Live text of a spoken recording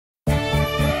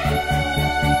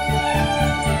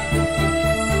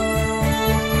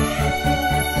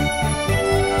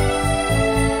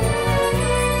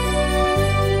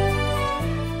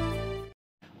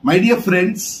My dear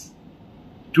friends,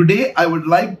 today I would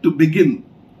like to begin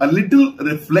a little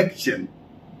reflection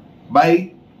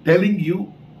by telling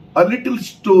you a little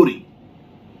story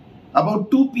about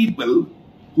two people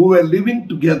who were living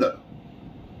together.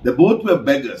 They both were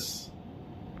beggars.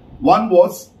 One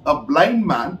was a blind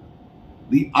man,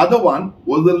 the other one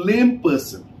was a lame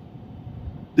person.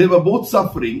 They were both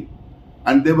suffering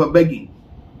and they were begging.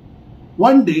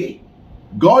 One day,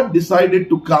 God decided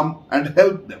to come and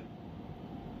help them.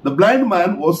 The blind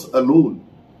man was alone.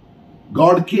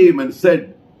 God came and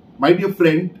said, "My dear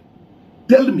friend,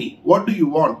 tell me, what do you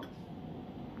want?"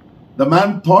 The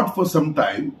man thought for some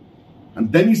time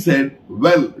and then he said,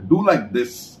 "Well, do like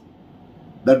this.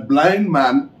 That blind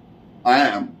man I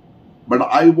am, but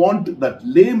I want that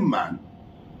lame man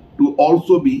to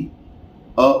also be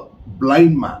a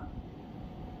blind man."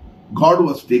 God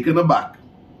was taken aback.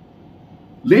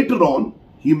 Later on,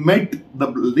 he met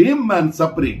the lame man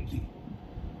separately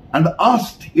and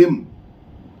asked him,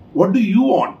 "What do you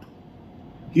want?"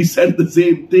 He said the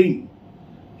same thing.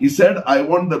 He said, "I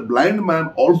want the blind man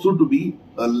also to be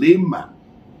a lame man."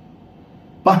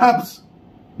 Perhaps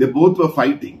they both were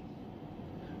fighting.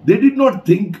 They did not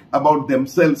think about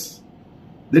themselves.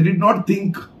 They did not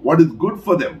think what is good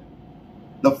for them.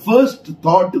 The first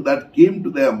thought that came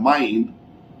to their mind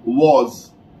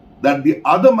was that the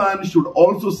other man should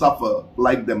also suffer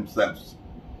like themselves.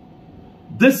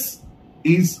 This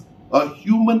is a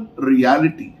human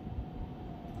reality.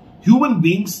 Human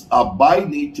beings are by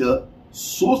nature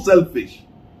so selfish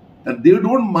that they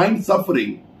don't mind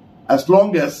suffering as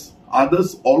long as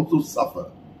others also suffer.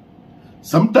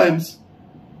 Sometimes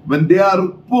when they are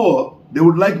poor, they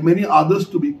would like many others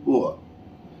to be poor.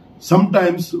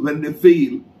 Sometimes when they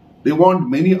fail, they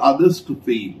want many others to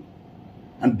fail.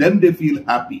 And then they feel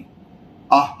happy.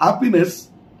 Our happiness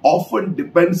often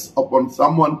depends upon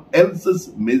someone else's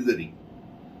misery.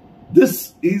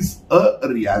 This is a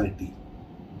reality.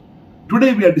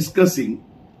 Today we are discussing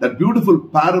that beautiful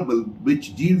parable which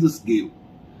Jesus gave,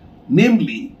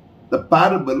 namely the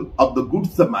parable of the Good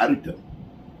Samaritan.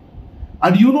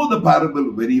 And you know the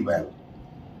parable very well.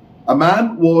 A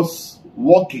man was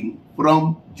walking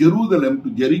from Jerusalem to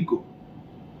Jericho.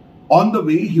 On the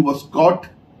way he was caught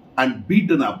and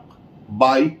beaten up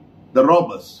by the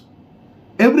robbers.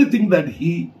 Everything that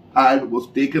he had was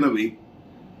taken away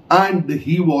and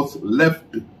he was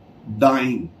left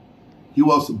dying. He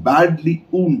was badly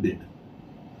wounded.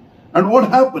 And what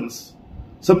happens?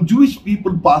 Some Jewish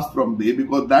people passed from there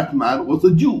because that man was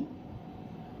a Jew.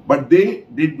 But they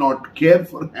did not care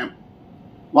for him.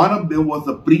 One of them was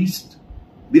a priest.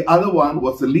 The other one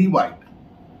was a Levite.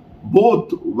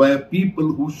 Both were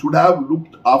people who should have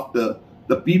looked after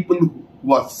the people who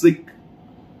were sick.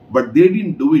 But they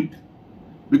didn't do it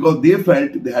because they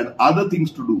felt they had other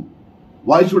things to do.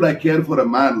 Why should I care for a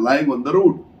man lying on the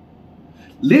road?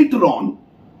 Later on,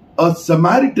 a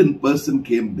Samaritan person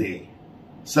came there.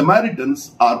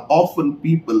 Samaritans are often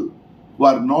people who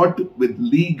are not with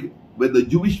league with the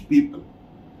Jewish people.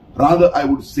 Rather, I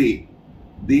would say,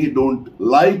 they don't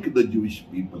like the Jewish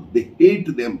people. They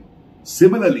hate them.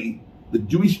 Similarly, the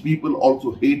Jewish people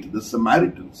also hate the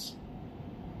Samaritans.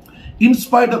 In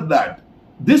spite of that,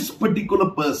 this particular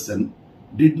person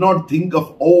did not think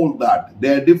of all that,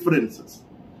 their differences.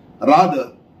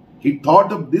 Rather, he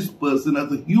thought of this person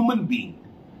as a human being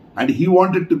and he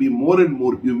wanted to be more and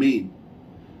more humane.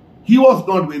 He was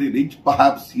not very rich,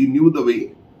 perhaps he knew the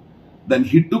way. Then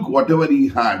he took whatever he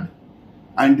had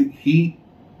and he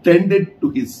tended to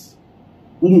his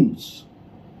wounds.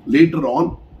 Later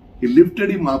on, he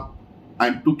lifted him up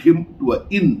and took him to an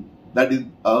inn, that is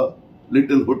a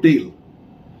little hotel.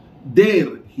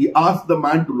 There, he asked the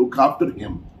man to look after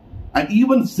him and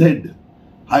even said,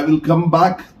 "I will come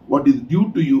back what is due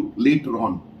to you later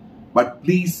on, but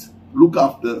please look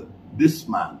after this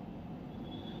man."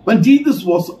 When Jesus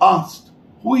was asked,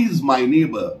 "Who is my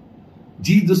neighbor?"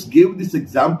 Jesus gave this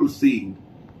example saying,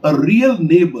 a real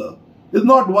neighbor is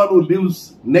not one who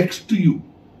lives next to you,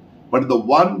 but the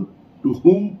one to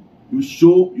whom you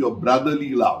show your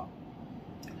brotherly love.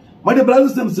 My dear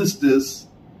brothers and sisters,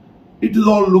 it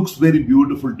all looks very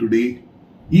beautiful today,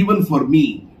 even for me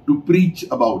to preach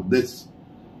about this.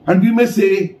 And we may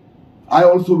say, I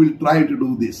also will try to do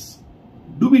this.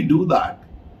 Do we do that?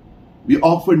 We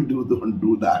often don't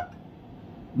do that.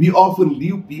 We often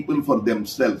leave people for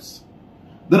themselves.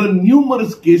 There are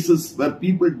numerous cases where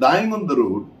people dying on the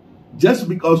road just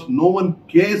because no one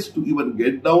cares to even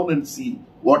get down and see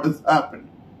what has happened.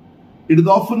 It is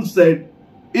often said,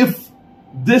 if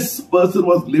this person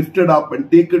was lifted up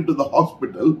and taken to the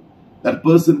hospital, that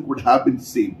person could have been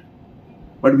saved.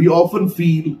 But we often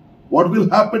feel, what will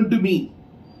happen to me?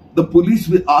 the police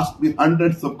will ask me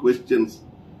hundreds of questions.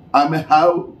 I may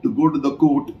have to go to the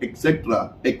court,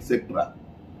 etc., etc.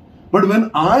 But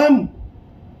when I am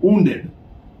wounded,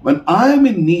 when I am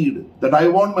in need, that I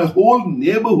want my whole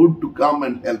neighborhood to come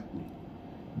and help me.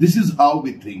 This is how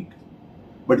we think.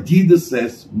 But Jesus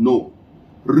says, no.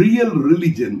 Real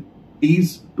religion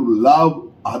is to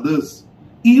love others,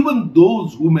 even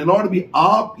those who may not be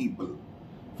our people,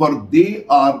 for they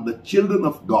are the children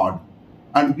of God,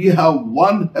 and we have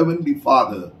one heavenly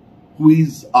Father who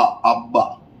is our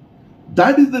Abba.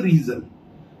 That is the reason,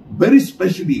 very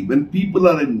especially when people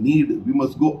are in need, we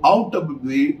must go out of the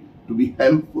way to be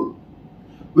helpful.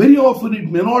 Very often it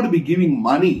may not be giving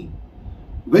money.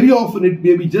 Very often it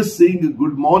may be just saying a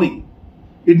good morning.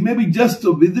 It may be just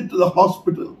a visit to the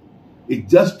hospital. It's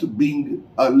just being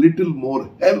a little more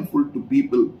helpful to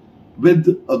people with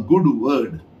a good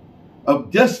word,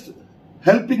 of just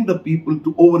helping the people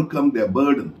to overcome their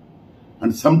burden.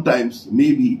 And sometimes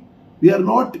maybe we are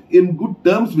not in good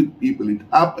terms with people. It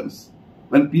happens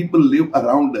when people live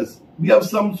around us. We have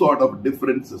some sort of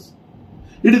differences.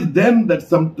 It is then that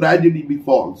some tragedy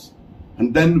befalls,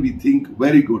 and then we think,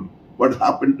 very good, what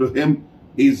happened to him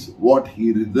is what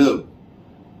he deserved.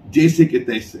 Jaise ke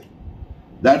taise.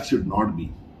 That should not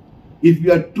be. If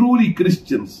we are truly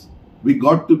Christians, we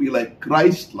got to be like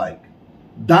Christ-like.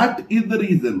 That is the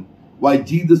reason why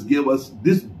Jesus gave us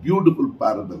this beautiful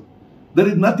parable. There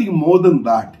is nothing more than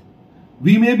that.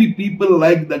 We may be people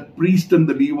like that priest and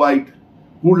the Levite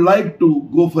who would like to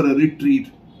go for a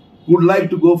retreat, who would like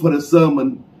to go for a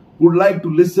sermon, who would like to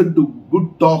listen to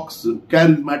good talks,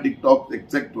 charismatic talks,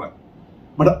 etc.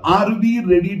 But are we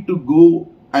ready to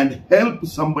go and help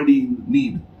somebody in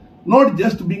need? Not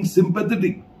just being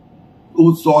sympathetic.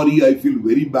 Oh, sorry, I feel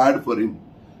very bad for him.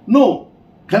 No.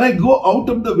 Can I go out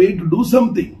of the way to do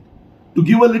something? To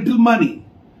give a little money?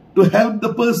 To help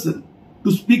the person?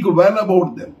 To speak well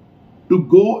about them? To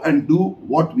go and do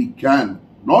what we can?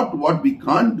 Not what we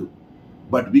can't do,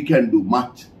 but we can do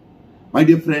much. My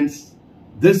dear friends,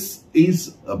 this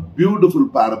is a beautiful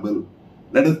parable.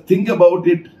 Let us think about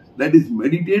it. Let us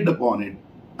meditate upon it.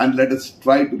 And let us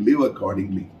try to live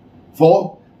accordingly.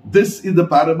 For this is the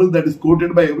parable that is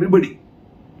quoted by everybody.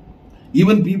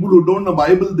 Even people who don't know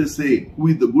Bible, they say, who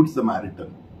is the good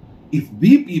Samaritan? If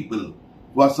we people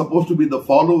who are supposed to be the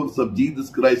followers of Jesus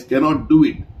Christ cannot do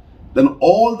it, then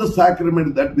all the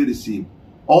sacraments that we receive,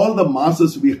 all the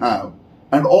masses we have,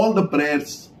 and all the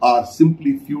prayers are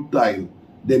simply futile.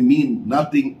 They mean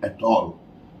nothing at all.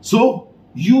 So,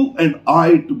 you and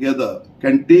I together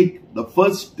can take the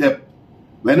first step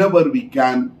whenever we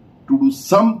can to do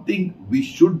something we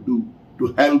should do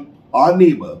to help our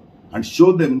neighbor and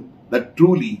show them that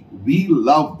truly we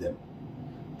love them.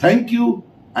 Thank you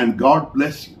and God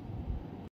bless you.